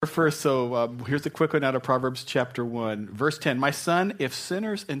First, here's a quick one out of Proverbs chapter 1, verse 10. My son, if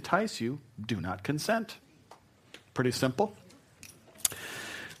sinners entice you, do not consent. Pretty simple.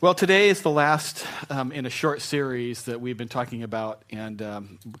 Well, today is the last in a short series that we've been talking about and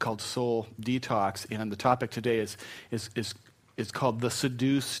called Soul Detox. And the topic today is called the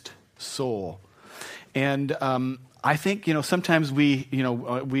Seduced Soul. And I think, sometimes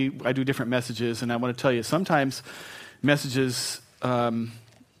I do different messages, and I want to tell you, sometimes messages...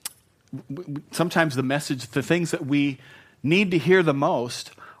 sometimes the things that we need to hear the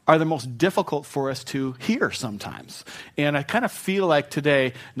most are the most difficult for us to hear sometimes. And I kind of feel like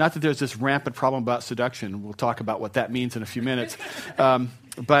today, not that there's this rampant problem about seduction, we'll talk about what that means in a few minutes,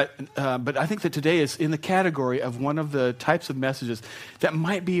 but I think that today is in the category of one of the types of messages that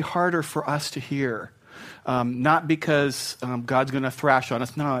might be harder for us to hear. Not because God's going to thrash on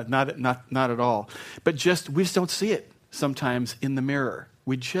us, no, not at all, but we just don't see it sometimes in the mirror.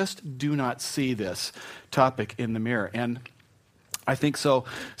 We just do not see this topic in the mirror. And I think so.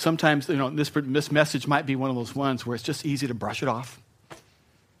 Sometimes, this message might be one of those ones where it's just easy to brush it off.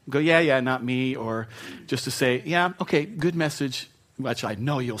 Go, yeah, not me. Or just to say, yeah, okay, good message, which I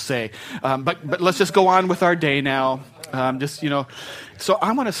know you'll say. But let's just go on with our day now. So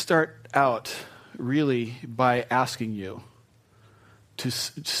I want to start out really by asking you to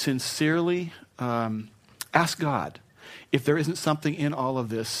sincerely ask God if there isn't something in all of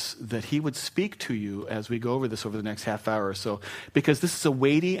this that he would speak to you as we go over this over the next half hour or so, because this is a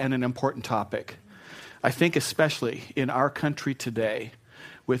weighty and an important topic. I think especially in our country today,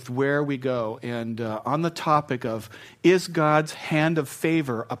 with where we go, and on the topic of, is God's hand of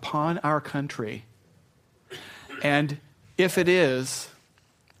favor upon our country? And if it is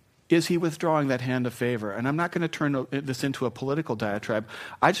he withdrawing that hand of favor? And I'm not going to turn this into a political diatribe.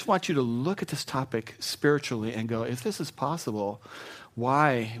 I just want you to look at this topic spiritually and go, if this is possible,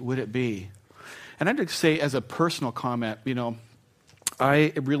 why would it be? And I'd like to say as a personal comment,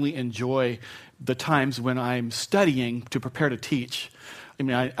 I really enjoy the times when I'm studying to prepare to teach. I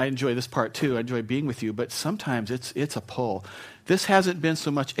mean, I enjoy this part too. I enjoy being with you, but sometimes it's a pull. This hasn't been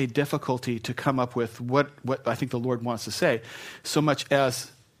so much a difficulty to come up with what I think the Lord wants to say, so much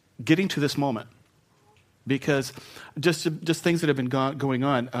as getting to this moment, because just things that have been going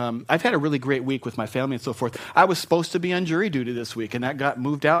on. I've had a really great week with my family and so forth. I was supposed to be on jury duty this week, and that got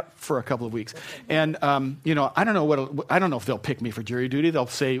moved out for a couple of weeks. And I don't know if they'll pick me for jury duty. They'll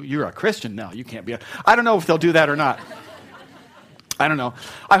say, "You're a Christian now, you can't be." I don't know if they'll do that or not. I don't know.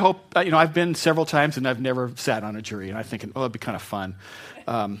 I hope. I've been several times, and I've never sat on a jury, and I'm thinking, it'd be kind of fun,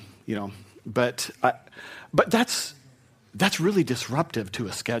 But that's really disruptive to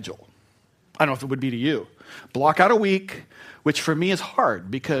a schedule. I don't know if it would be to you. Block out a week, which for me is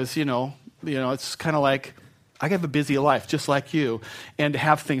hard because, it's kind of like I have a busy life just like you, and to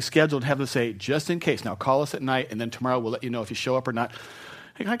have things scheduled, have them say, just in case, now call us at night, and then tomorrow we'll let you know if you show up or not.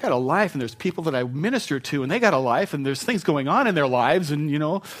 Hey, I got a life, and there's people that I minister to, and they got a life, and there's things going on in their lives, and,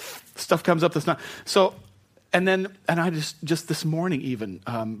 stuff comes up that's not. So, and I just this morning even,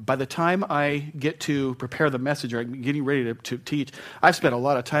 by the time I get to prepare the message or I'm getting ready to teach, I've spent a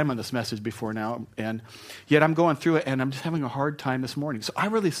lot of time on this message before now, and yet I'm going through it, and I'm just having a hard time this morning. So I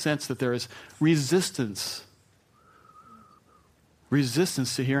really sense that there is resistance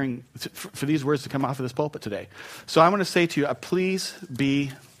to hearing, for these words to come off of this pulpit today. So I want to say to you, please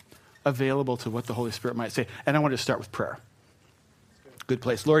be available to what the Holy Spirit might say. And I want to start with prayer. Good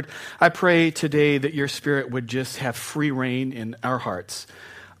place. Lord, I pray today that your Spirit would just have free reign in our hearts.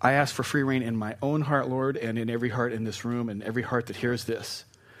 I ask for free reign in my own heart, Lord, and in every heart in this room and every heart that hears this.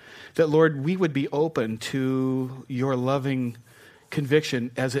 That, Lord, we would be open to your loving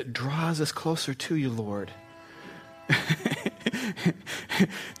conviction as it draws us closer to you, Lord.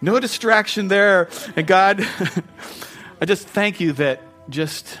 No distraction there. And God, I just thank you that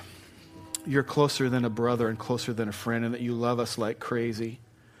just you're closer than a brother and closer than a friend, and that you love us like crazy.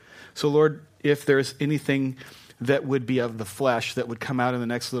 So, Lord, if there's anything that would be of the flesh that would come out in the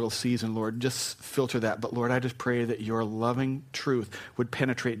next little season, Lord, just filter that. But, Lord, I just pray that your loving truth would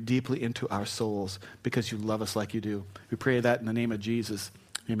penetrate deeply into our souls because you love us like you do. We pray that in the name of Jesus.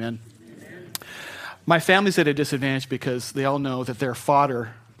 Amen. My family's at a disadvantage because they all know that they're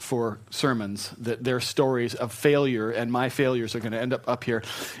fodder for sermons, that their stories of failure and my failures are going to end up here.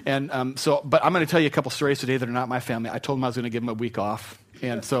 And but I'm going to tell you a couple stories today that are not my family. I told them I was going to give them a week off.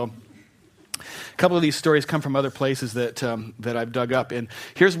 And so a couple of these stories come from other places that I've dug up. And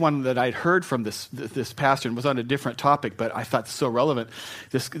here's one that I'd heard from this pastor, and was on a different topic, but I thought so relevant.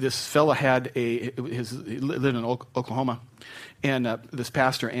 This fellow he lived in Oklahoma, and this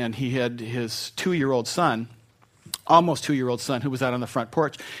pastor, and he had his 2-year-old son almost 2-year-old son who was out on the front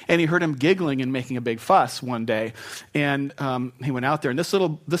porch, and he heard him giggling and making a big fuss one day, and he went out there, and this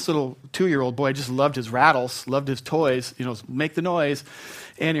little 2-year-old boy just loved his rattles, loved his toys, make the noise,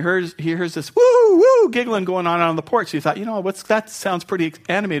 and he hears this woo woo giggling going on the porch. So he thought, that sounds pretty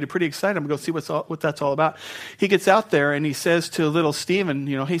animated, pretty exciting. I'm going to go see what that's all about. He gets out there and he says to little Stephen,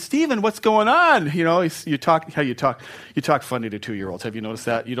 hey Stephen, what's going on? You talk funny to 2-year-olds. Have you noticed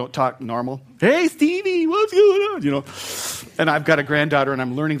that? You don't talk normal. Hey Stevie, what's going on? And I've got a granddaughter and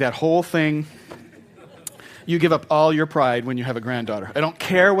I'm learning that whole thing. You give up all your pride when you have a granddaughter. I don't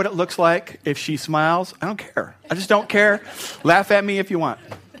care what it looks like. If she smiles, I don't care. I just don't care. Laugh at me if you want.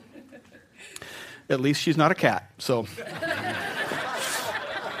 At least she's not a cat, so.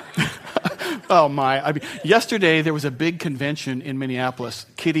 Oh my. Yesterday there was a big convention in Minneapolis,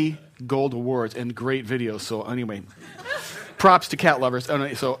 Kitty Gold Awards, and great videos. So anyway, props to cat lovers.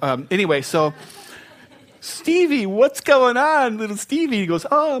 So Stevie, what's going on, little Stevie? He goes,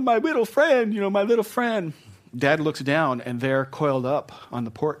 oh, my little friend, my little friend. Dad looks down, and there, coiled up on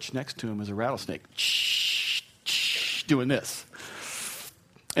the porch next to him, is a rattlesnake. Shh, shh, doing this.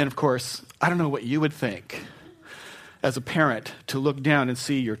 And of course, I don't know what you would think as a parent to look down and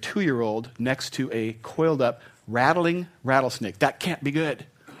see your 2-year-old next to a coiled up, rattling rattlesnake. That can't be good,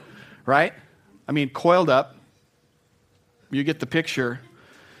 right? Coiled up, you get the picture.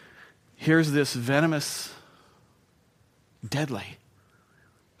 Here's this venomous, deadly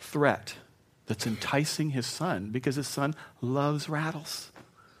threat that's enticing his son because his son loves rattles.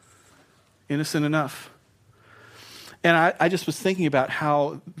 Innocent enough. And I just was thinking about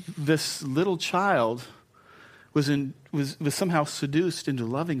how this little child was somehow seduced into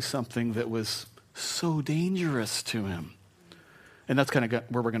loving something that was so dangerous to him. And that's kind of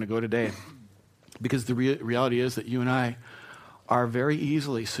where we're going to go today. Because the reality is that you and I are very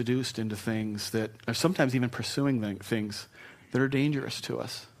easily seduced into things that are sometimes even pursuing things that are dangerous to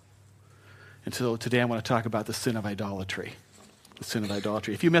us. And so today I want to talk about the sin of idolatry. The sin of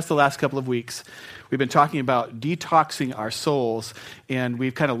idolatry. If you missed the last couple of weeks, we've been talking about detoxing our souls, and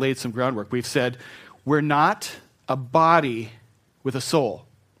we've kind of laid some groundwork. We've said we're not a body with a soul,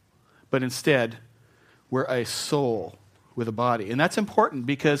 but instead we're a soul with a body. And that's important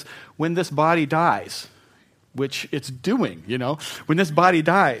because when this body dies, which it's doing, when this body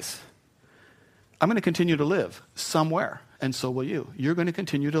dies, I'm going to continue to live somewhere. And so will you. You're going to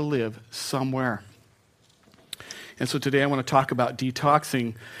continue to live somewhere. And so today I want to talk about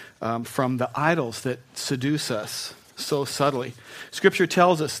detoxing from the idols that seduce us so subtly. Scripture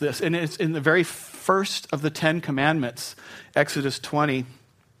tells us this, and it's in the very first of the 10 Commandments, Exodus 20,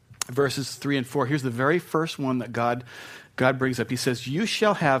 verses 3 and 4. Here's the very first one that God brings up. He says, "You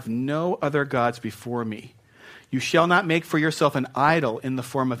shall have no other gods before me. You shall not make for yourself an idol in the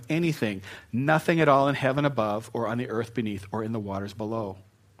form of anything, nothing at all in heaven above or on the earth beneath or in the waters below."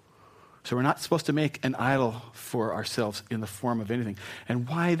 So we're not supposed to make an idol for ourselves in the form of anything. And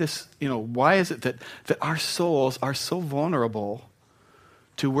why this, why is it that our souls are so vulnerable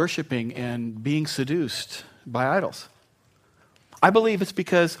to worshiping and being seduced by idols? I believe it's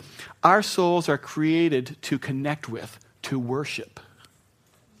because our souls are created to connect with, to worship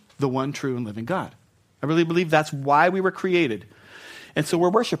the one true and living God. I really believe that's why we were created. And so we're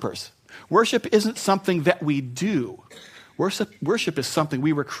worshipers. Worship isn't something that we do. Worship is something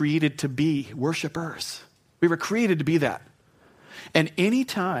we were created to be, worshipers. We were created to be that. And any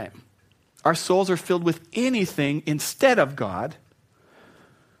time our souls are filled with anything instead of God,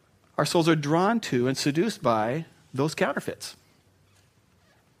 our souls are drawn to and seduced by those counterfeits.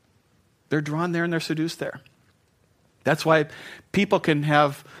 They're drawn there and they're seduced there. That's why people can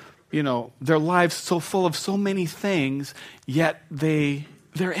have their lives so full of so many things, yet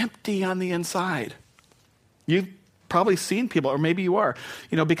they're empty on the inside. You've probably seen people, or maybe you are,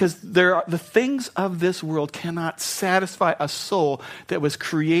 because the things of this world cannot satisfy a soul that was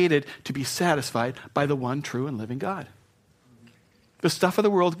created to be satisfied by the one true and living God. The stuff of the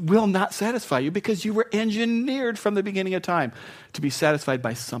world will not satisfy you because you were engineered from the beginning of time to be satisfied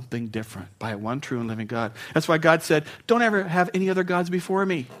by something different, by one true and living God. That's why God said, don't ever have any other gods before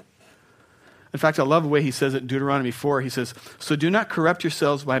me. In fact, I love the way he says it in Deuteronomy 4. He says, "So do not corrupt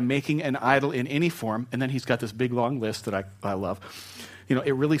yourselves by making an idol in any form." And then he's got this big long list that I love.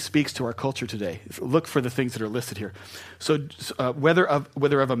 It really speaks to our culture today. Look for the things that are listed here. So whether of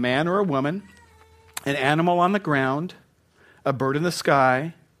a man or a woman, an animal on the ground, a bird in the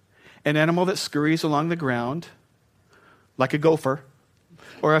sky, an animal that scurries along the ground, like a gopher,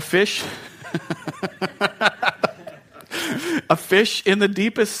 or a fish... a fish in the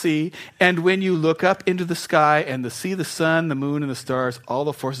deepest sea, and when you look up into the sky and see the sun, the moon, and the stars, all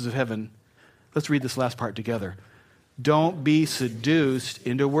the forces of heaven. Let's read this last part together. Don't be seduced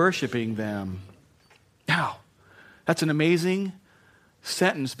into worshiping them. Now, that's an amazing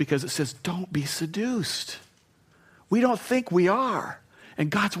sentence because it says, don't be seduced. We don't think we are. And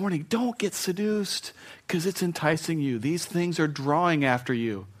God's warning, don't get seduced because it's enticing you. These things are drawing after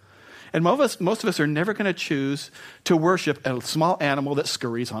you. And most of us are never going to choose to worship a small animal that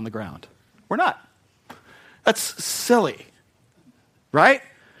scurries on the ground. We're not. That's silly, right?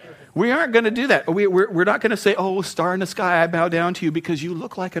 We aren't going to do that. We're not going to say, oh, star in the sky, I bow down to you because you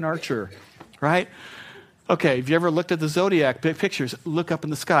look like an archer, right? Okay, have you ever looked at the zodiac pictures? Look up in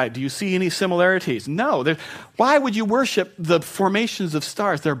the sky. Do you see any similarities? No. Why would you worship the formations of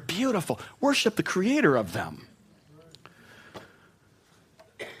stars? They're beautiful. Worship the creator of them.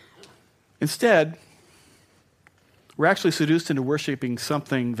 Instead, we're actually seduced into worshiping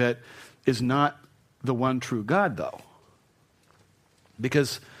something that is not the one true God, though.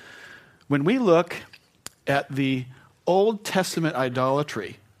 Because when we look at the Old Testament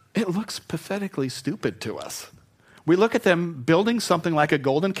idolatry, it looks pathetically stupid to us. We look at them building something like a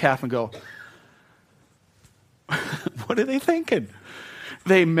golden calf and go, what are they thinking?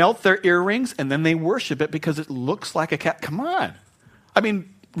 They melt their earrings and then they worship it because it looks like a calf. Come on. I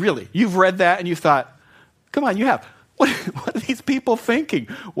mean, really, you've read that and you thought, come on, you have. What are these people thinking?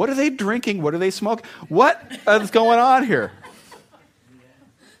 What are they drinking? What are they smoking? What is going on here?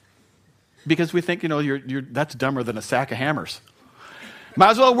 Because we think, that's dumber than a sack of hammers.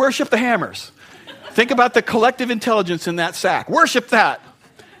 Might as well worship the hammers. Think about the collective intelligence in that sack. Worship that.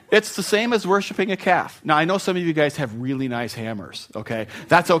 It's the same as worshiping a calf. Now, I know some of you guys have really nice hammers, okay?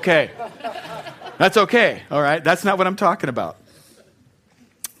 That's okay. That's okay, all right? That's not what I'm talking about.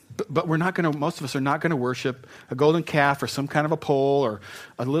 But most of us are not going to worship a golden calf or some kind of a pole or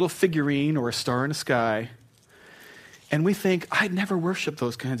a little figurine or a star in the sky. And we think, I'd never worship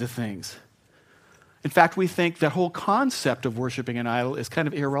those kinds of things. In fact, we think that whole concept of worshiping an idol is kind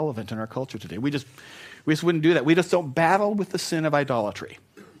of irrelevant in our culture today. We just wouldn't do that. We just don't battle with the sin of idolatry.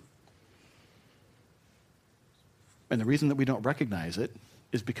 And the reason that we don't recognize it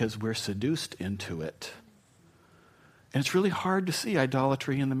is because we're seduced into it. And it's really hard to see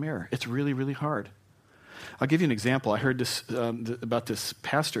idolatry in the mirror. It's really, really hard. I'll give you an example. I heard this about this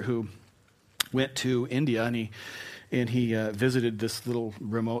pastor who went to India and he visited this little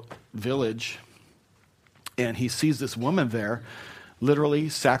remote village. And he sees this woman there literally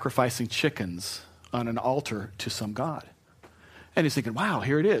sacrificing chickens on an altar to some god. And he's thinking, wow,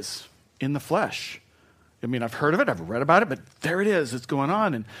 here it is in the flesh. I mean, I've heard of it, I've read about it, but there it is, it's going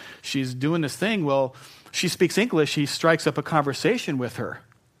on. And she's doing this thing. Well, she speaks English. He strikes up a conversation with her.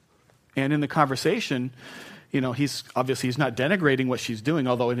 And in the conversation, he's not denigrating what she's doing,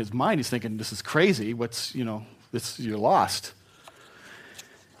 although in his mind he's thinking, this is crazy. You're lost.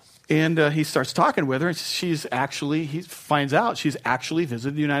 And he starts talking with her, and he finds out she's actually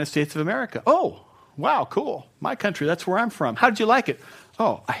visited the United States of America. Oh, wow, cool. My country, that's where I'm from. How did you like it?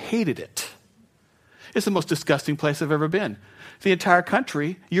 Oh, I hated it. It's the most disgusting place I've ever been. The entire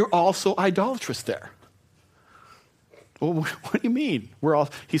country, you're all so idolatrous there. Well, what do you mean?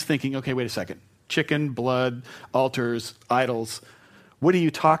 He's thinking, okay, wait a second. Chicken, blood, altars, idols. What are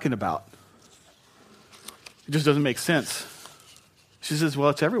you talking about? It just doesn't make sense. She says, well,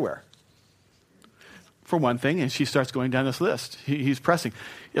 it's everywhere. For one thing, and she starts going down this list. He's pressing.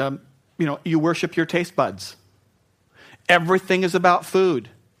 You worship your taste buds. Everything is about food.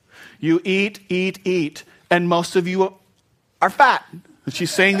 You eat, and most of you are fat. And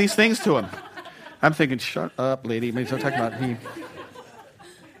she's saying these things to him. I'm thinking, shut up, lady. Maybe don't talk about me.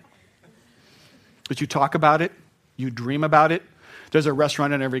 But you talk about it. You dream about it. There's a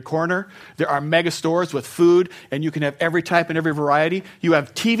restaurant on every corner. There are mega stores with food, and you can have every type and every variety. You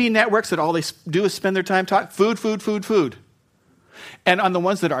have TV networks that all they do is spend their time talking food. And on the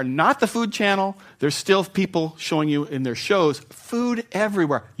ones that are not the food channel, there's still people showing you in their shows food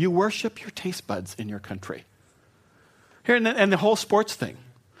everywhere. You worship your taste buds in your country. Here, and the whole sports thing.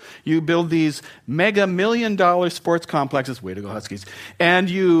 You build these mega $1 million sports complexes. Way to go, Huskies. And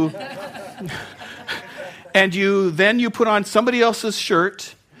you put on somebody else's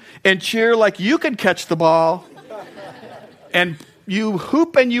shirt and cheer like you can catch the ball. And you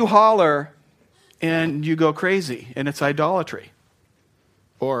hoop and you holler and you go crazy. And it's idolatry.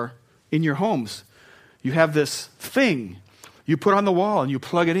 Or in your homes, you have this thing you put on the wall and you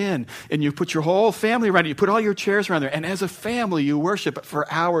plug it in and you put your whole family around it. You put all your chairs around there. And as a family, you worship it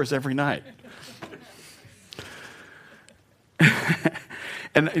for hours every night.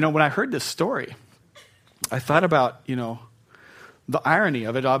 And, when I heard this story, I thought about, the irony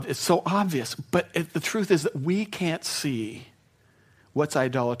of it. It's so obvious. But the truth is that we can't see what's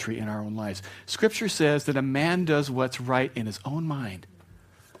idolatry in our own lives. Scripture says that a man does what's right in his own mind.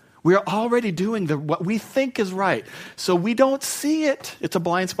 We are already doing what we think is right, so we don't see it. It's a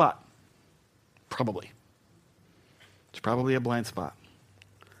blind spot. Probably. It's probably a blind spot.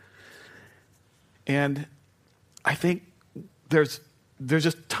 And I think there's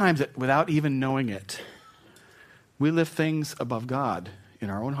just times that without even knowing it, we lift things above God in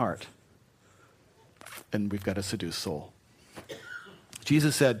our own heart, and we've got a seduced soul.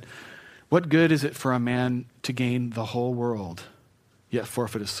 Jesus said, "What good is it for a man to gain the whole world, yet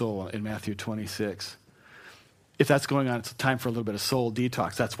forfeit his soul," in Matthew 26. If that's going on, it's time for a little bit of soul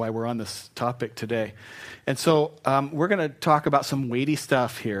detox. That's why we're on this topic today. And so we're going to talk about some weighty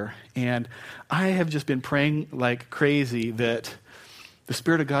stuff here. And I have just been praying like crazy that the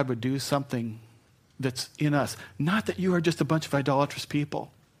Spirit of God would do something that's in us. Not that you are just a bunch of idolatrous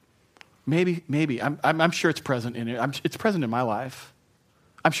people. Maybe. I'm sure it's present in it. It's present in my life.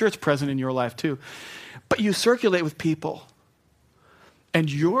 I'm sure it's present in your life too. But you circulate with people. And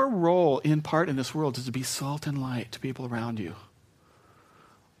your role, in part, in this world is to be salt and light to people around you.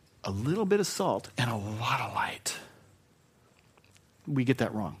 A little bit of salt and a lot of light. We get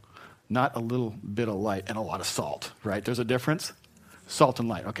that wrong. Not a little bit of light and a lot of salt, right? There's a difference. Salt and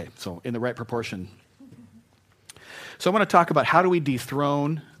light. Okay, so in the right proportion. So I want to talk about how do we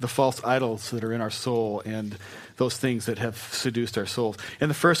dethrone the false idols that are in our soul and those things that have seduced our souls. And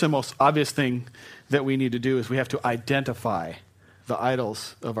the first and most obvious thing that we need to do is we have to identify the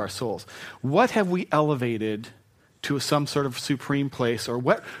idols of our souls. What have we elevated to some sort of supreme place, or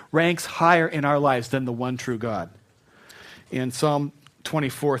what ranks higher in our lives than the one true God? In Psalm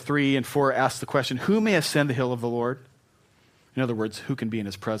 24, 3 and 4 asks the question, who may ascend the hill of the Lord? In other words, who can be in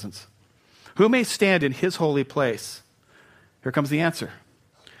his presence? Who may stand in his holy place? Here comes the answer.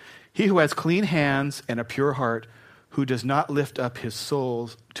 He who has clean hands and a pure heart, who does not lift up his soul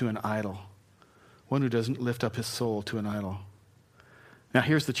to an idol. One who doesn't lift up his soul to an idol. Now,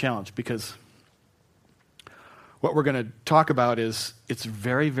 here's the challenge, because what we're going to talk about is it's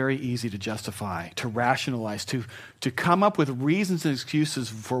very, very easy to justify, to rationalize, to come up with reasons and excuses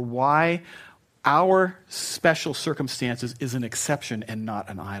for why our special circumstances is an exception and not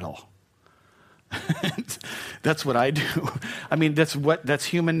an idol. That's what I do. I mean, that's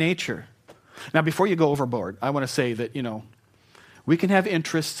human nature. Now, before you go overboard, I want to say that, we can have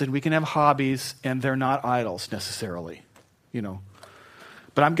interests and we can have hobbies, and they're not idols necessarily,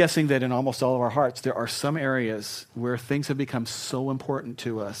 But I'm guessing that in almost all of our hearts, there are some areas where things have become so important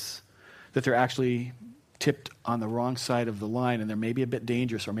to us that they're actually tipped on the wrong side of the line, and they're maybe a bit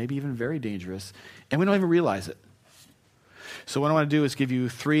dangerous or maybe even very dangerous, and we don't even realize it. So what I want to do is give you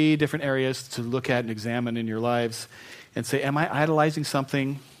 3 different areas to look at and examine in your lives and say, am I idolizing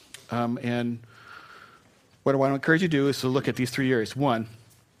something? And what I want to encourage you to do is to look at these 3 areas. 1,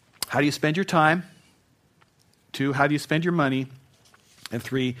 how do you spend your time? 2, how do you spend your money? And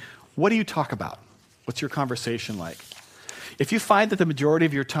 3, what do you talk about? What's your conversation like? If you find that the majority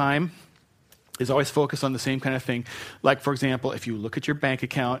of your time is always focused on the same kind of thing, like, for example, if you look at your bank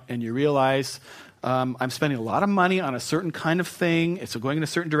account and you realize, I'm spending a lot of money on a certain kind of thing, it's going in a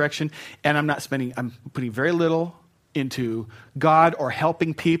certain direction, and I'm putting very little into God or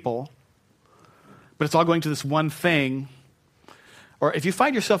helping people, but it's all going to this one thing. Or if you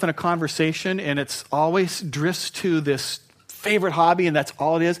find yourself in a conversation and it's always drifts to this favorite hobby and that's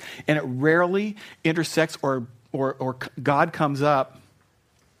all it is, and it rarely intersects or God comes up,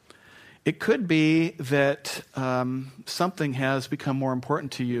 it could be that something has become more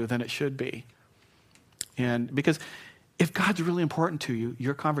important to you than it should be. And because if God's really important to you,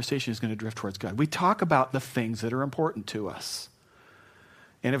 your conversation is going to drift towards God. We talk about the things that are important to us.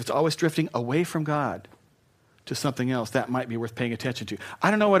 And if it's always drifting away from God to something else, that might be worth paying attention to.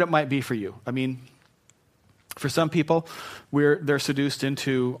 I don't know what it might be for you. I mean, for some people, they're seduced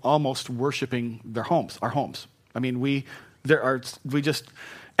into almost worshiping their homes, our homes. I mean,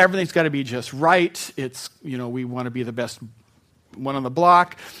 everything's got to be just right. It's, we want to be the best one on the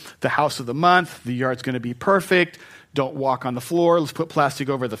block, the house of the month, the yard's going to be perfect. Don't walk on the floor. Let's put plastic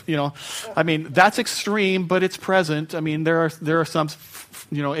over I mean, that's extreme, but it's present. I mean, there are some,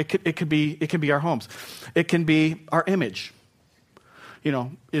 it could be our homes. It can be our image.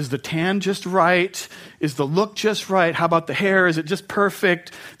 Is the tan just right? Is the look just right? How about the hair? Is it just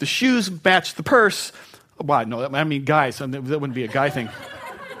perfect? The shoes match the purse. Well, no, I mean, guys, that wouldn't be a guy thing.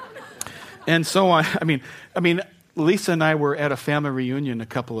 And so on. I mean, Lisa and I were at a family reunion a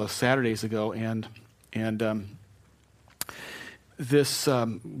couple of Saturdays ago, and this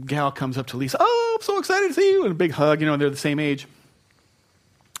gal comes up to Lisa. Oh, I'm so excited to see you, and a big hug. And they're the same age.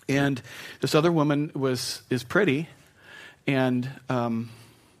 And this other woman is pretty, And,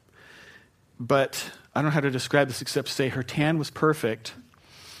 but I don't know how to describe this except to say her tan was perfect.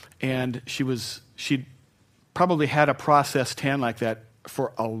 And she'd probably had a processed tan like that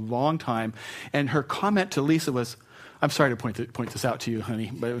for a long time. And her comment to Lisa was, I'm sorry to point this out to you,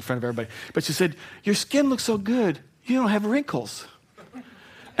 honey, but in front of everybody. But she said, your skin looks so good. You don't have wrinkles.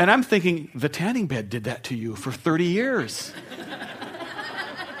 And I'm thinking, the tanning bed did that to you for 30 years.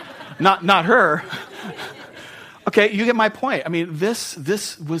 Not her. Okay, you get my point. I mean,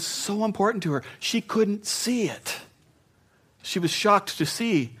 this was so important to her. She couldn't see it. She was shocked to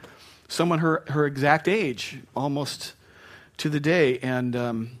see someone her exact age, almost to the day.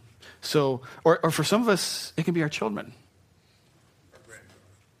 And so, or for some of us, it can be our children.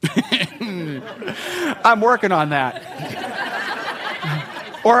 I'm working on that.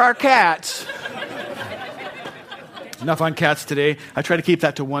 Or our cats. Enough on cats today. I try to keep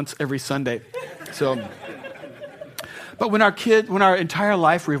that to once every Sunday. So, but when our entire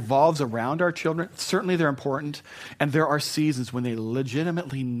life revolves around our children, certainly they're important, and there are seasons when they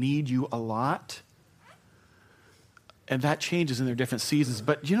legitimately need you a lot, and that changes in their different seasons.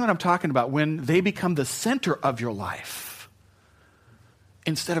 But you know what I'm talking about? When they become the center of your life,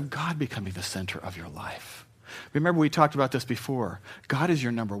 instead of God becoming the center of your life. Remember, we talked about this before. God is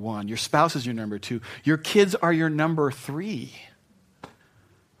your number one. Your spouse is your number two. Your kids are your number three.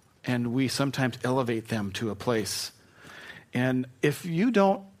 And we sometimes elevate them to a place. And if you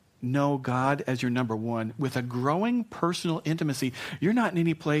don't know God as your number one, with a growing personal intimacy, you're not in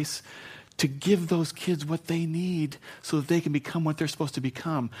any place to give those kids what they need so that they can become what they're supposed to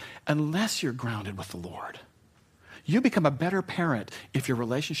become, unless you're grounded with the Lord. You become a better parent if your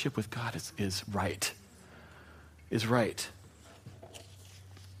relationship with God is right. Is right.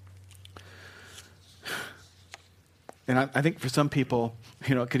 And I think for some people,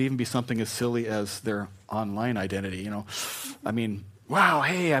 it could even be something as silly as their online identity. I mean, wow,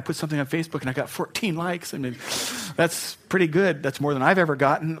 hey, I put something on Facebook and I got 14 likes. I mean, that's pretty good. That's more than I've ever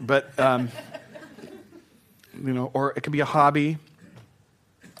gotten. But, or it could be a hobby.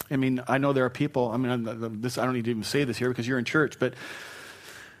 I mean, I know there are people, I don't need to even say this here because you're in church, but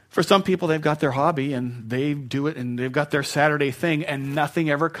for some people, they've got their hobby and they do it and they've got their Saturday thing and nothing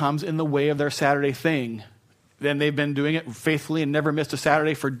ever comes in the way of their Saturday thing. Then they've been doing it faithfully and never missed a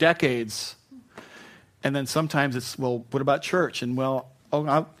Saturday for decades. And then sometimes it's, well, what about church? And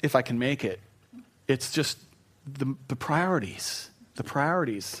if I can make it. It's just the priorities. The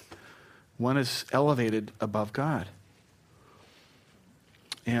priorities. One is elevated above God.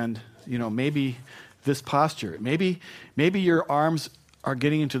 And, maybe this posture, maybe your arms are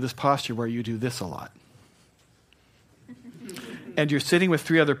getting into this posture where you do this a lot. And you're sitting with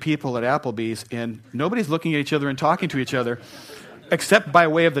 3 other people at Applebee's, and nobody's looking at each other and talking to each other, except by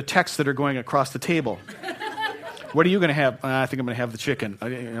way of the texts that are going across the table. What are you going to have? I think I'm going to have the chicken.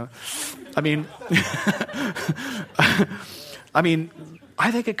 I mean,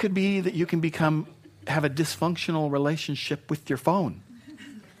 I think it could be that you can have a dysfunctional relationship with your phone.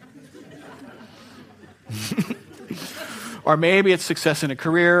 Or maybe it's success in a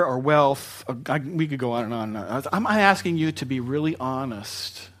career or wealth. We could go on and on. I'm asking you to be really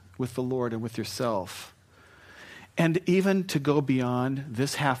honest with the Lord and with yourself. And even to go beyond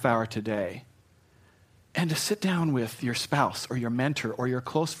this half hour today and to sit down with your spouse or your mentor or your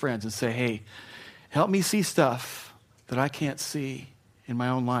close friends and say, hey, help me see stuff that I can't see in my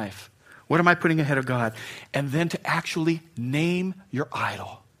own life. What am I putting ahead of God? And then to actually name your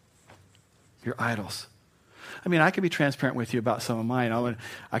idol. Your idols. I can be transparent with you about some of mine.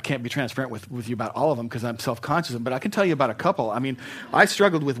 I can't be transparent with you about all of them because I'm self-conscious, but I can tell you about a couple. I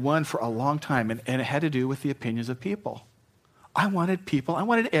struggled with one for a long time, and it had to do with the opinions of people. I wanted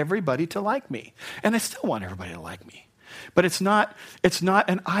everybody to like me, and I still want everybody to like me. But it's not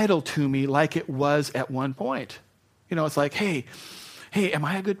an idol to me like it was at one point. It's like, hey, am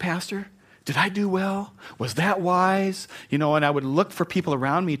I a good pastor? Did I do well? Was that wise? And I would look for people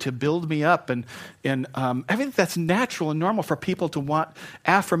around me to build me up. And I think that's natural and normal for people to want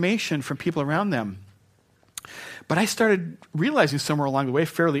affirmation from people around them. But I started realizing somewhere along the way,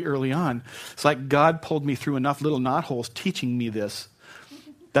 fairly early on, it's like God pulled me through enough little knotholes teaching me this.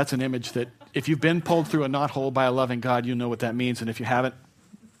 That's an image that if you've been pulled through a knothole by a loving God, you know what that means. And if you haven't,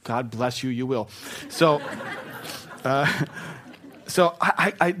 God bless you, you will. So... So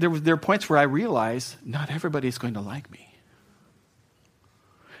there are points where I realize not everybody's going to like me.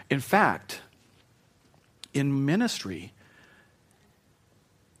 In fact, in ministry,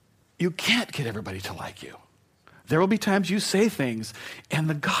 you can't get everybody to like you. There will be times you say things and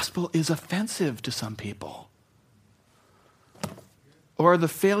the gospel is offensive to some people. or the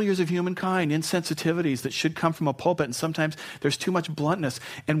failures of humankind, insensitivities that should come from a pulpit, and sometimes there's too much bluntness.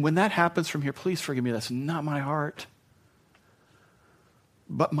 And when that happens from here, please forgive me, that's not my heart.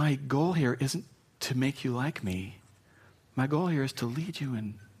 But my goal here isn't to make you like me. My goal here is to lead you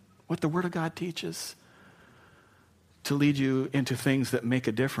in what the Word of God teaches, to lead you into things that make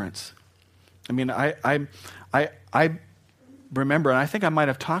a difference. I mean, I remember, and I think I might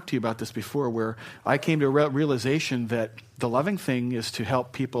have talked to you about this before, where I came to a realization that the loving thing is to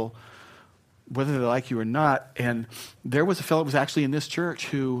help people, whether they like you or not. And there was a fellow that was actually in this church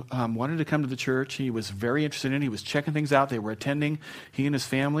who wanted to come to the church. He was very interested in it. He was checking things out. They were attending, he and his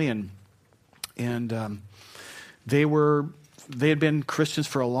family, and they had been Christians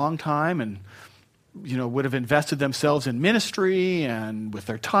for a long time, and would have invested themselves in ministry and with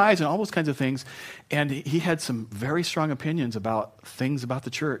their tithes and all those kinds of things. And he had some very strong opinions about things about the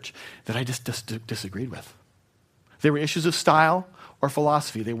church that I just disagreed with. They were issues of style or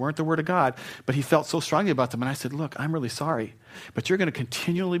philosophy. They weren't the Word of God, but he felt so strongly about them. And I said, look, I'm really sorry, but you're going to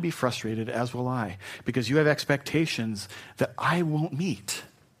continually be frustrated, as will I, because you have expectations that I won't meet.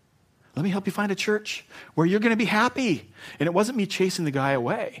 Let me help you find a church where you're going to be happy. And it wasn't me chasing the guy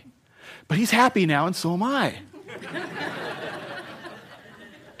away. But he's happy now, and so am I.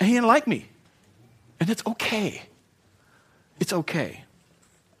 And he didn't like me. And it's okay. It's okay.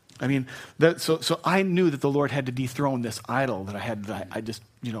 I mean, so I knew that the Lord had to dethrone this idol that I had,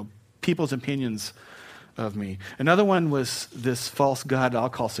 people's opinions of me. Another one was this false god I'll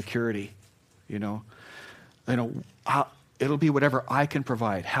call security. It'll be whatever I can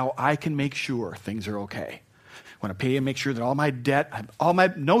provide, how I can make sure things are okay. When I pay and make sure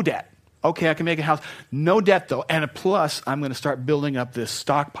that no debt. Okay, I can make a house. No debt, though. And plus, I'm going to start building up this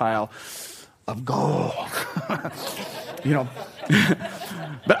stockpile of gold.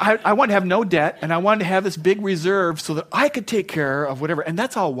 But I want to have no debt, and I wanted to have this big reserve so that I could take care of whatever. And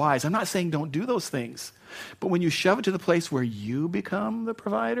that's all wise. I'm not saying don't do those things. But when you shove it to the place where you become the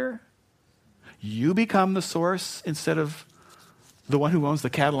provider, you become the source instead of the one who owns the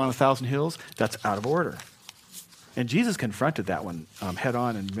cattle on 1,000 hills, that's out of order. And Jesus confronted that one head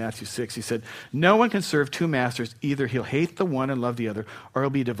on in Matthew 6. He said, no one can serve two masters. Either he'll hate the one and love the other, or he'll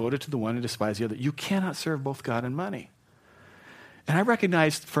be devoted to the one and despise the other. You cannot serve both God and money. And I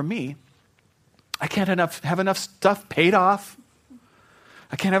recognized, for me, I can't have enough stuff paid off.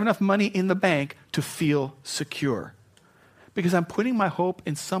 I can't have enough money in the bank to feel secure, because I'm putting my hope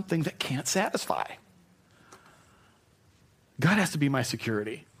in something that can't satisfy. God has to be my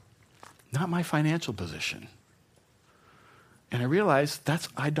security, not my financial position. And I realized that's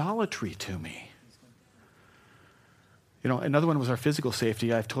idolatry to me. Another one was our physical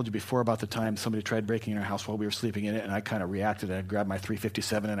safety. I've told you before about the time somebody tried breaking in our house while we were sleeping in it, and I kind of reacted. I grabbed my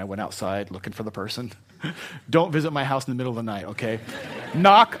 .357 and I went outside looking for the person. Don't visit my house in the middle of the night, okay?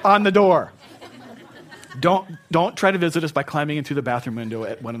 Knock on the door. Don't try to visit us by climbing in through the bathroom window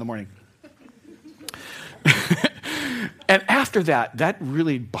at 1 a.m. And after that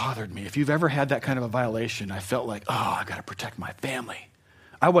really bothered me. If you've ever had that kind of a violation, I felt like, I got to protect my family.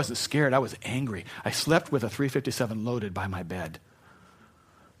 I wasn't scared. I was angry. I slept with a .357 loaded by my bed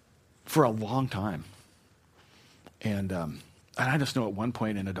for a long time. And I just know at one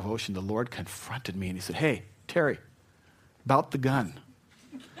point in a devotion, the Lord confronted me and he said, hey, Terry, about the gun.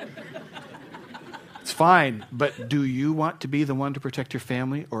 It's fine, but do you want to be the one to protect your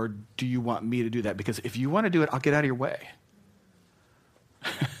family, or do you want me to do that? Because if you want to do it, I'll get out of your way.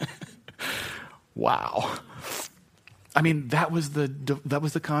 Wow. I mean, that was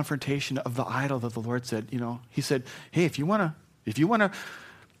the confrontation of the idol that the Lord said, he said, hey, if you want to,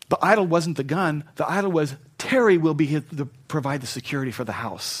 the idol wasn't the gun. The idol was Terry will provide the security for the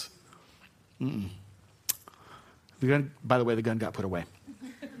house. The gun, by the way, the gun got put away.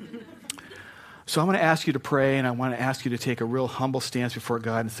 So I want to ask you to pray, and I want to ask you to take a real humble stance before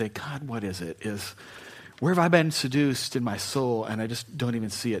God and say, God, what is it? Where have I been seduced in my soul, and I just don't even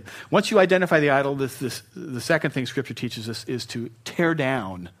see it? Once you identify the idol, the second thing Scripture teaches us is to tear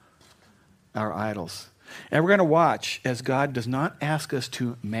down our idols. And we're going to watch as God does not ask us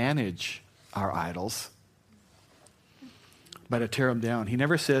to manage our idols, but to tear them down. He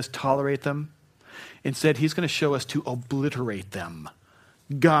never says tolerate them. Instead, he's going to show us to obliterate them.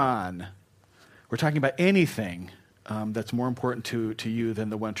 Gone. We're talking about anything that's more important to you than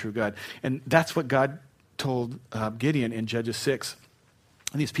the one true God. And that's what God told Gideon in Judges 6.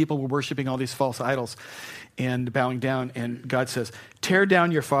 And these people were worshiping all these false idols and bowing down. And God says, tear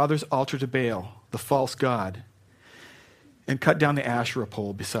down your father's altar to Baal, the false god, and cut down the Asherah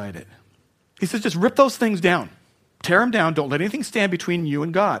pole beside it. He says, just rip those things down. Tear them down. Don't let anything stand between you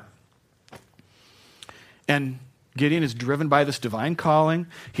and God. And Gideon is driven by this divine calling.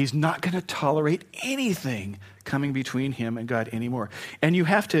 He's not going to tolerate anything coming between him and God anymore. And you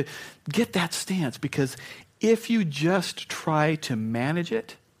have to get that stance, because if you just try to manage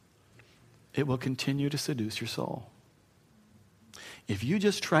it, it will continue to seduce your soul. If you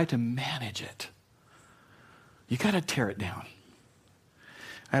just try to manage it, you got to tear it down.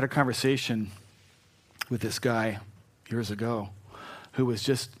 I had a conversation with this guy years ago who was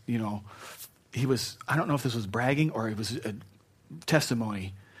just, I don't know if this was bragging or it was a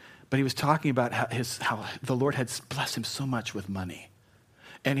testimony, but he was talking about how the Lord had blessed him so much with money.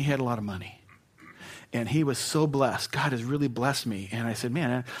 And he had a lot of money. And he was so blessed. God has really blessed me. And I said,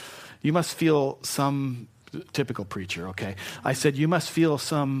 man, you must feel some, typical preacher, okay? I said, you must feel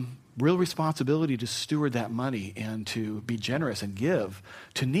some real responsibility to steward that money and to be generous and give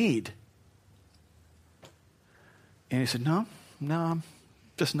to need. And he said, no, I'm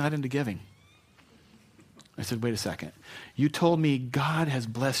just not into giving. I said, wait a second. You told me God has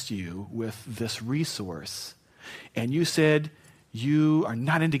blessed you with this resource, and you said you are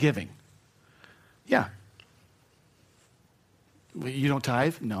not into giving. Yeah. You don't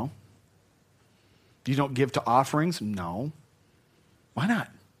tithe? No. You don't give to offerings? No. Why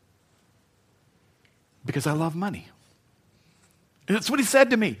not? Because I love money. And that's what he said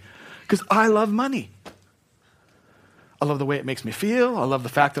to me. Because I love money. I love the way it makes me feel. I love the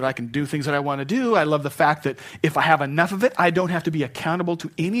fact that I can do things that I want to do. I love the fact that if I have enough of it, I don't have to be accountable to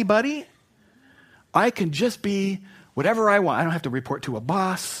anybody. I can just be whatever I want. I don't have to report to a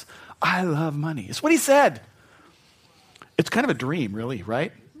boss. I love money. It's what he said. It's kind of a dream, really,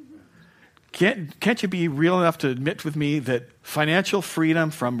 right? Can't you be real enough to admit with me that financial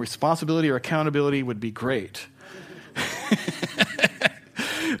freedom from responsibility or accountability would be great?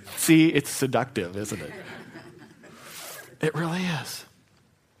 See, it's seductive, isn't it? It really is.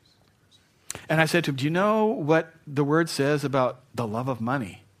 And I said to him, do you know what the word says about the love of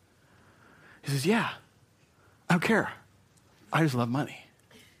money? He says, yeah, I don't care. I just love money.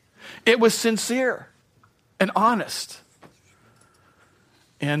 It was sincere and honest.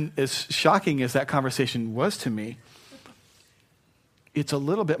 And as shocking as that conversation was to me, it's a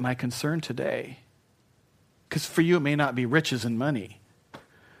little bit my concern today. Because for you, it may not be riches and money.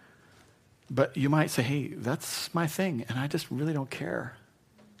 But you might say, hey, that's my thing, and I just really don't care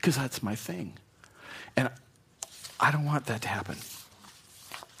because that's my thing. And I don't want that to happen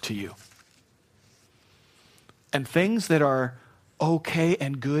to you. And things that are okay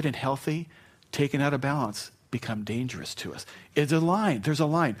and good and healthy, taken out of balance, become dangerous to us. It's a line. There's a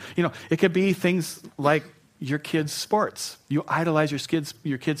line. It could be things like your kids' sports. You idolize your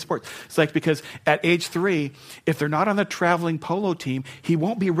kids' sports. It's like, because at age 3, if they're not on the traveling polo team, he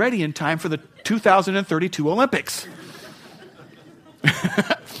won't be ready in time for the 2032 Olympics.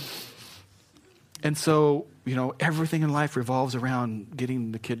 And so, everything in life revolves around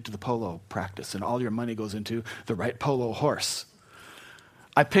getting the kid to the polo practice, and all your money goes into the right polo horse.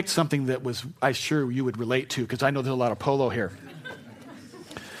 I picked something that I'm sure you would relate to, because I know there's a lot of polo here.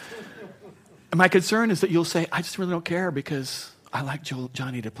 And my concern is that you'll say, I just really don't care because I like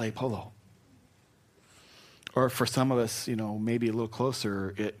Johnny to play polo. Or for some of us, maybe a little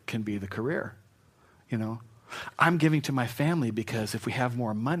closer, it can be the career. I'm giving to my family because if we have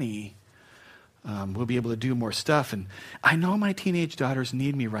more money, we'll be able to do more stuff. And I know my teenage daughters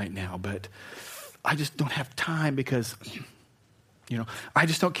need me right now, but I just don't have time because, I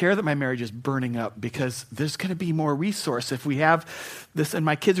just don't care that my marriage is burning up because there's going to be more resource if we have this and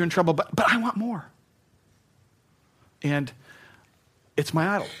my kids are in trouble, but I want more. And it's my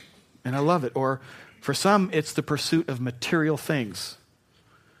idol, and I love it. Or for some, it's the pursuit of material things.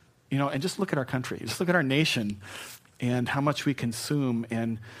 And just look at our country. Just look at our nation and how much we consume.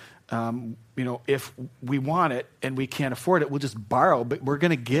 And, if we want it and we can't afford it, we'll just borrow, but we're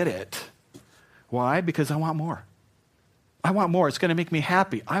going to get it. Why? Because I want more. I want more. It's going to make me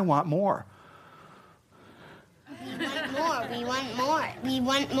happy. I want more. We want more. We want more. We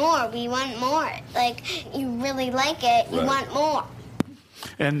want more. We want more. Like, you really like it. You want more.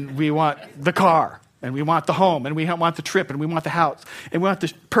 And we want the car. And we want the home. And we want the trip. And we want the house. And we want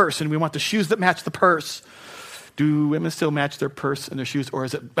the purse. And we want the shoes that match the purse. Do women still match their purse and their shoes? Or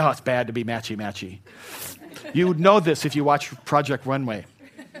is it, it's bad to be matchy-matchy? You would know this if you watch Project Runway.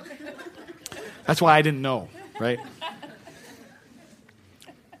 That's why I didn't know, right?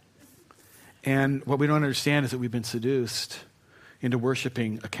 And what we don't understand is that we've been seduced into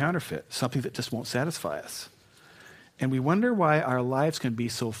worshiping a counterfeit, something that just won't satisfy us. And we wonder why our lives can be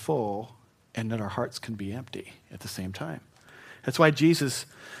so full and that our hearts can be empty at the same time. That's why Jesus,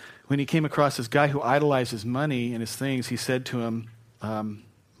 when he came across this guy who idolized his money and his things, he said to him,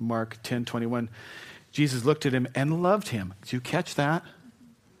 Mark 10:21, Jesus looked at him and loved him. Did you catch that?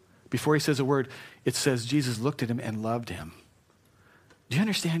 Before he says a word, it says Jesus looked at him and loved him. Do you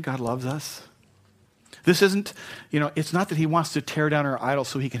understand God loves us? This isn't, it's not that he wants to tear down our idols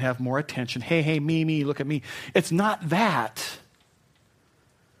so he can have more attention. Hey, me, look at me. It's not that.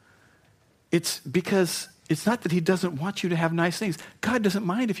 It's because it's not that he doesn't want you to have nice things. God doesn't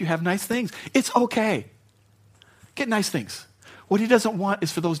mind if you have nice things. It's okay. Get nice things. What he doesn't want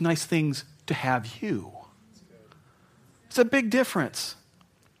is for those nice things to have you. It's a big difference.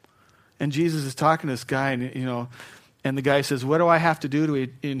 And Jesus is talking to this guy, and the guy says, what do I have to do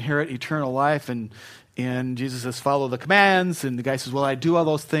to inherit eternal life? And Jesus says, follow the commands. And the guy says, well, I do all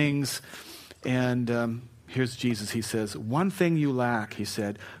those things. And here's Jesus. He says, one thing you lack, he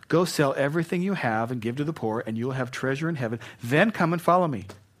said, go sell everything you have and give to the poor, and you'll have treasure in heaven. Then come and follow me.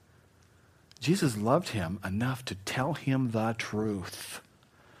 Jesus loved him enough to tell him the truth.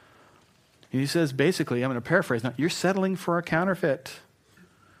 And he says, basically, I'm going to paraphrase now, you're settling for a counterfeit.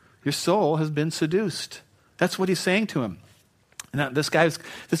 Your soul has been seduced. That's what he's saying to him. Now, this guy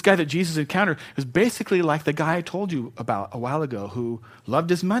that Jesus encountered is basically like the guy I told you about a while ago who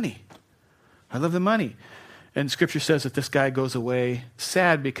loved his money. I love the money. And Scripture says that this guy goes away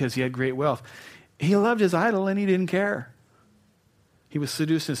sad because he had great wealth. He loved his idol and he didn't care. He was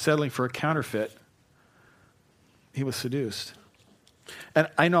seduced and settling for a counterfeit. He was seduced. And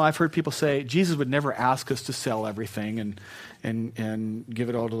I know I've heard people say Jesus would never ask us to sell everything and give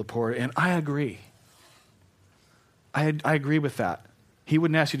it all to the poor. And I agree. I agree with that. He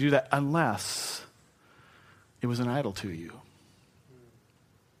wouldn't ask you to do that unless it was an idol to you.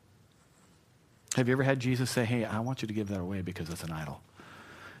 Have you ever had Jesus say, hey, I want you to give that away because it's an idol?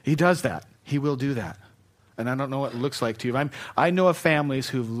 He does that. He will do that. And I don't know what it looks like to you. I know of families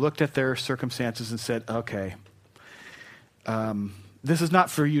who've looked at their circumstances and said, okay, this is not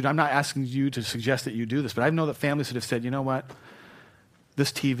for you. I'm not asking you to suggest that you do this, but I know that families that have said, you know what,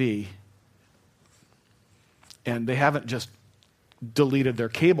 this TV, and they haven't just deleted their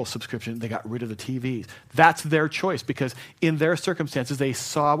cable subscription, they got rid of the TVs. That's their choice because in their circumstances, they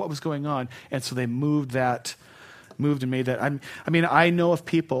saw what was going on, and so they moved and made that. I know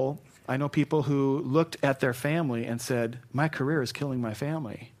people who looked at their family and said, my career is killing my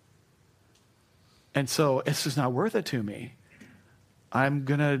family. And so it's just not worth it to me. I'm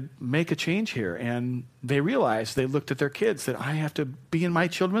going to make a change here. And they realized, they looked at their kids, that I have to be in my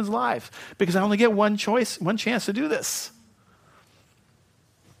children's lives because I only get one chance to do this.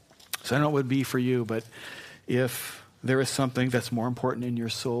 So I don't know what it would be for you, but if there is something that's more important in your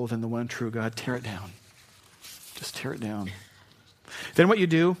soul than the one true God, tear it down. Just tear it down. Then what you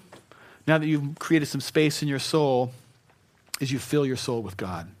do, now that you've created some space in your soul, is you fill your soul with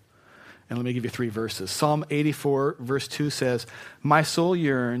God. And let me give you 3 verses. Psalm 84, verse 2 says, my soul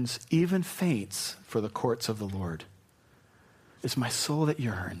yearns, even faints, for the courts of the Lord. It's my soul that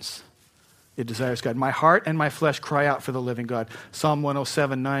yearns. It desires God. My heart and my flesh cry out for the living God. Psalm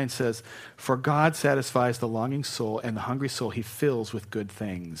 107:9 says, for God satisfies the longing soul, and the hungry soul he fills with good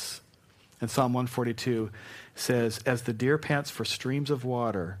things. And Psalm 142 says, as the deer pants for streams of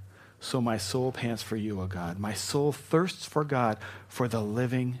water, so my soul pants for you, O God. My soul thirsts for God, for the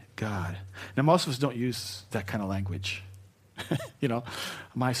living God. Now, most of us don't use that kind of language.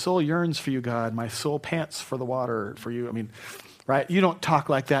 My soul yearns for you, God. My soul pants for the water for you. Right? You don't talk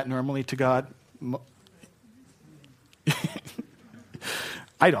like that normally to God.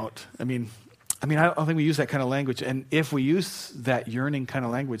 I don't. I don't think we use that kind of language. And if we use that yearning kind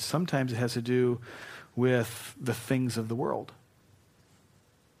of language, sometimes it has to do with the things of the world.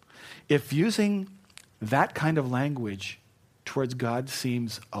 If using that kind of language towards God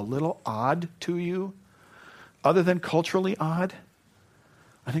seems a little odd to you, other than culturally odd,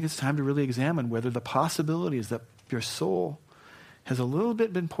 I think it's time to really examine whether the possibility is that your soul has a little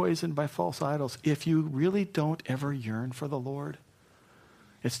bit been poisoned by false idols. If you really don't ever yearn for the Lord,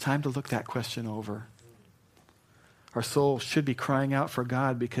 it's time to look that question over. Our soul should be crying out for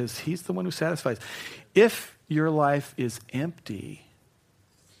God because he's the one who satisfies. If your life is empty,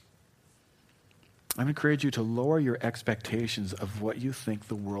 I encourage you to lower your expectations of what you think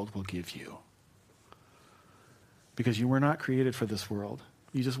the world will give you. Because you were not created for this world.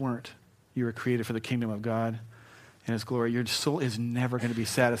 You just weren't. You were created for the kingdom of God and his glory. Your soul is never going to be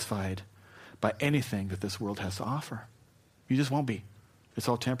satisfied by anything that this world has to offer. You just won't be. It's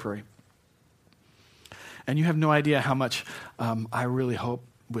all temporary. And you have no idea how much I really hope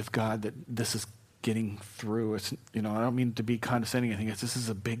with God that this is getting through. It's, I don't mean to be condescending. I think this is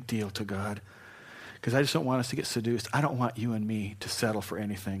a big deal to God. Because I just don't want us to get seduced. I don't want you and me to settle for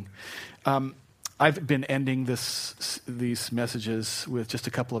anything. I've been ending these messages with just a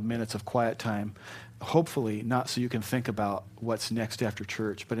couple of minutes of quiet time, hopefully not so you can think about what's next after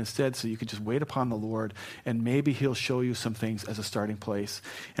church, but instead so you can just wait upon the Lord, and maybe he'll show you some things as a starting place.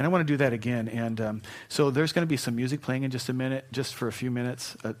 And I want to do that again. And so there's going to be some music playing in just a minute, just for a few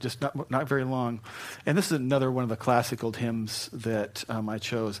minutes, just not very long. And this is another one of the classic old hymns that I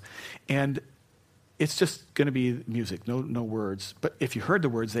chose. And it's just going to be music, no words. But if you heard the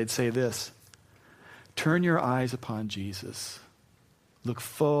words, they'd say this: turn your eyes upon Jesus. Look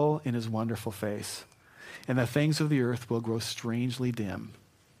full in his wonderful face, and the things of the earth will grow strangely dim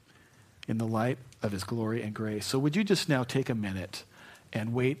in the light of his glory and grace. So would you just now take a minute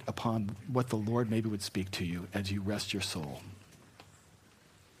and wait upon what the Lord maybe would speak to you as you rest your soul?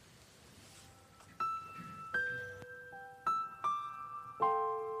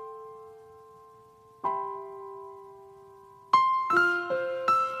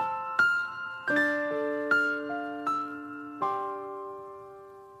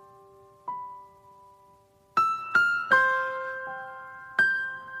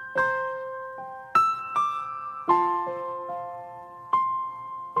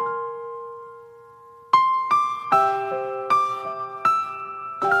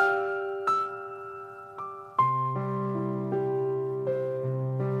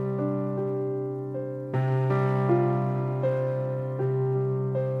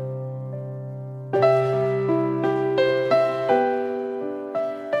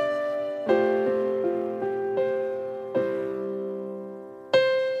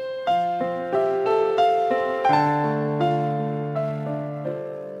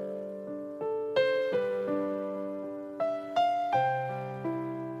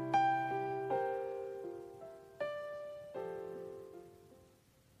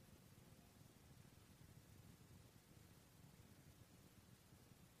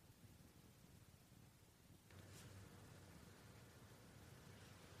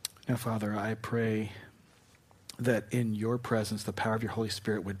 Now, Father, I pray that in your presence, the power of your Holy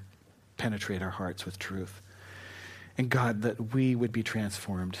Spirit would penetrate our hearts with truth. And God, that we would be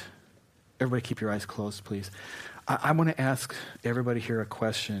transformed. Everybody keep your eyes closed, please. I want to ask everybody here a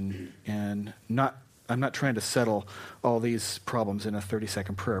question, and I'm not trying to settle all these problems in a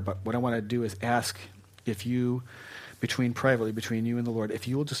 30-second prayer, but what I want to do is ask if you, privately between you and the Lord, if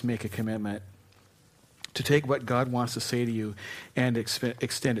you will just make a commitment to take what God wants to say to you and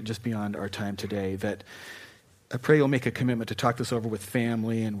extend it just beyond our time today. That I pray you'll make a commitment to talk this over with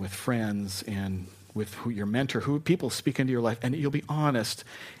family and with friends and with your mentor, who people speak into your life, and you'll be honest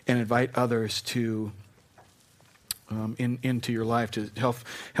and invite others to into your life to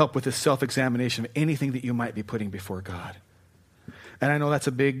help with this self-examination of anything that you might be putting before God. And I know that's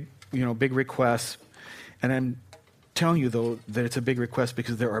a big request, and I'm telling you though that it's a big request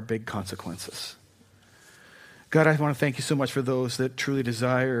because there are big consequences. God, I want to thank you so much for those that truly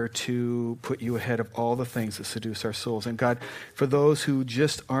desire to put you ahead of all the things that seduce our souls. And God, for those who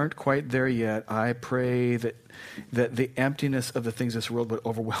just aren't quite there yet, I pray that the emptiness of the things of this world would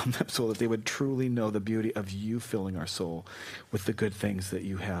overwhelm them so that they would truly know the beauty of you filling our soul with the good things that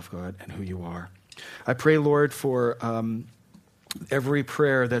you have, God, and who you are. I pray, Lord, for every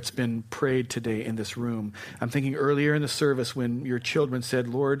prayer that's been prayed today in this room. I'm thinking earlier in the service when your children said,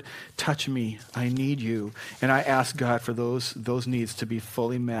 Lord, touch me, I need you. And I ask God for those needs to be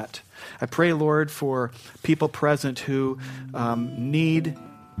fully met. I pray, Lord, for people present who need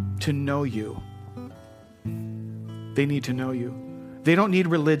to know you. They need to know you. They don't need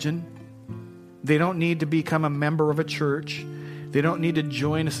religion. They don't need to become a member of a church. They don't need to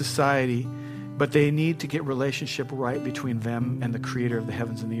join a society. But they need to get relationship right between them and the creator of the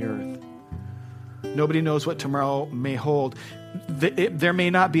heavens and the earth. Nobody knows what tomorrow may hold. There may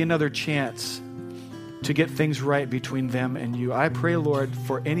not be another chance to get things right between them and you. I pray, Lord,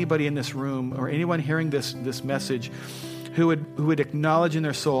 for anybody in this room or anyone hearing this message who would acknowledge in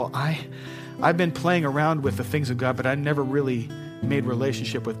their soul, I've been playing around with the things of God, but I never really made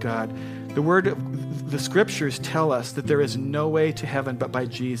relationship with God. The scriptures tell us that there is no way to heaven but by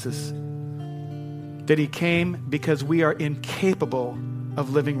Jesus. That he came because we are incapable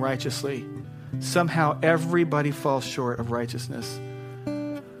of living righteously. Somehow everybody falls short of righteousness.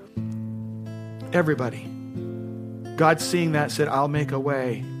 Everybody. God, seeing that, said, I'll make a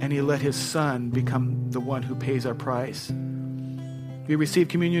way. And he let his son become the one who pays our price. We received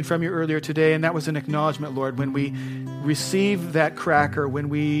communion from you earlier today, and that was an acknowledgement, Lord. When we receive that cracker, when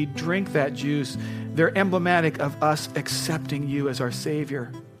we drink that juice, they're emblematic of us accepting you as our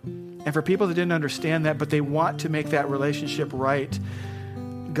Savior. And for people that didn't understand that, but they want to make that relationship right,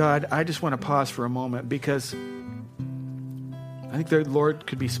 God, I just want to pause for a moment because I think the Lord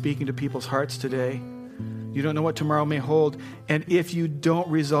could be speaking to people's hearts today. You don't know what tomorrow may hold. And if you don't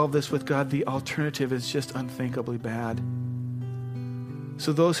resolve this with God, the alternative is just unthinkably bad.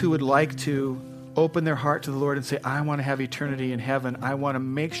 So those who would like to open their heart to the Lord and say, I want to have eternity in heaven. I want to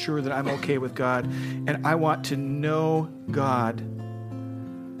make sure that I'm okay with God. And I want to know God.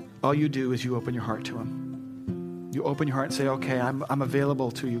 All you do is you open your heart to him. You open your heart and say, okay, I'm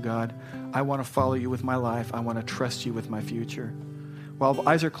available to you, God. I want to follow you with my life. I want to trust you with my future. While the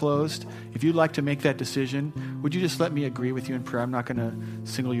eyes are closed, if you'd like to make that decision, would you just let me agree with you in prayer? I'm not going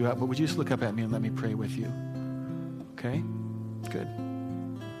to single you out, but would you just look up at me and let me pray with you? Okay? Good.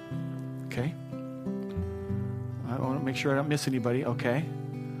 Okay? I want to make sure I don't miss anybody. Okay?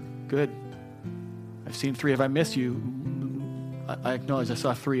 Good. I've seen 3. Have I missed you? I acknowledge I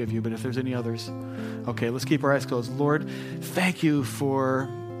saw 3 of you, but if there's any others. Okay, let's keep our eyes closed. Lord, thank you for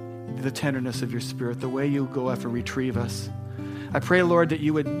the tenderness of your Spirit, the way you go after retrieve us. I pray, Lord, that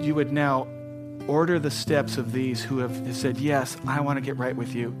you would now order the steps of these who have said, yes, I want to get right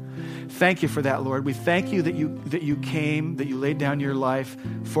with you. Thank you for that, Lord. We thank you that you came, that you laid down your life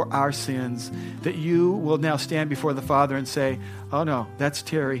for our sins, that you will now stand before the Father and say, oh no, that's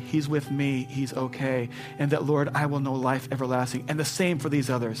Terry. He's with me. He's okay. And that, Lord, I will know life everlasting. And the same for these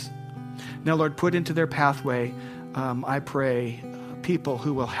others. Now, Lord, put into their pathway, I pray, people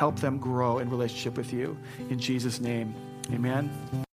who will help them grow in relationship with you. In Jesus' name, amen.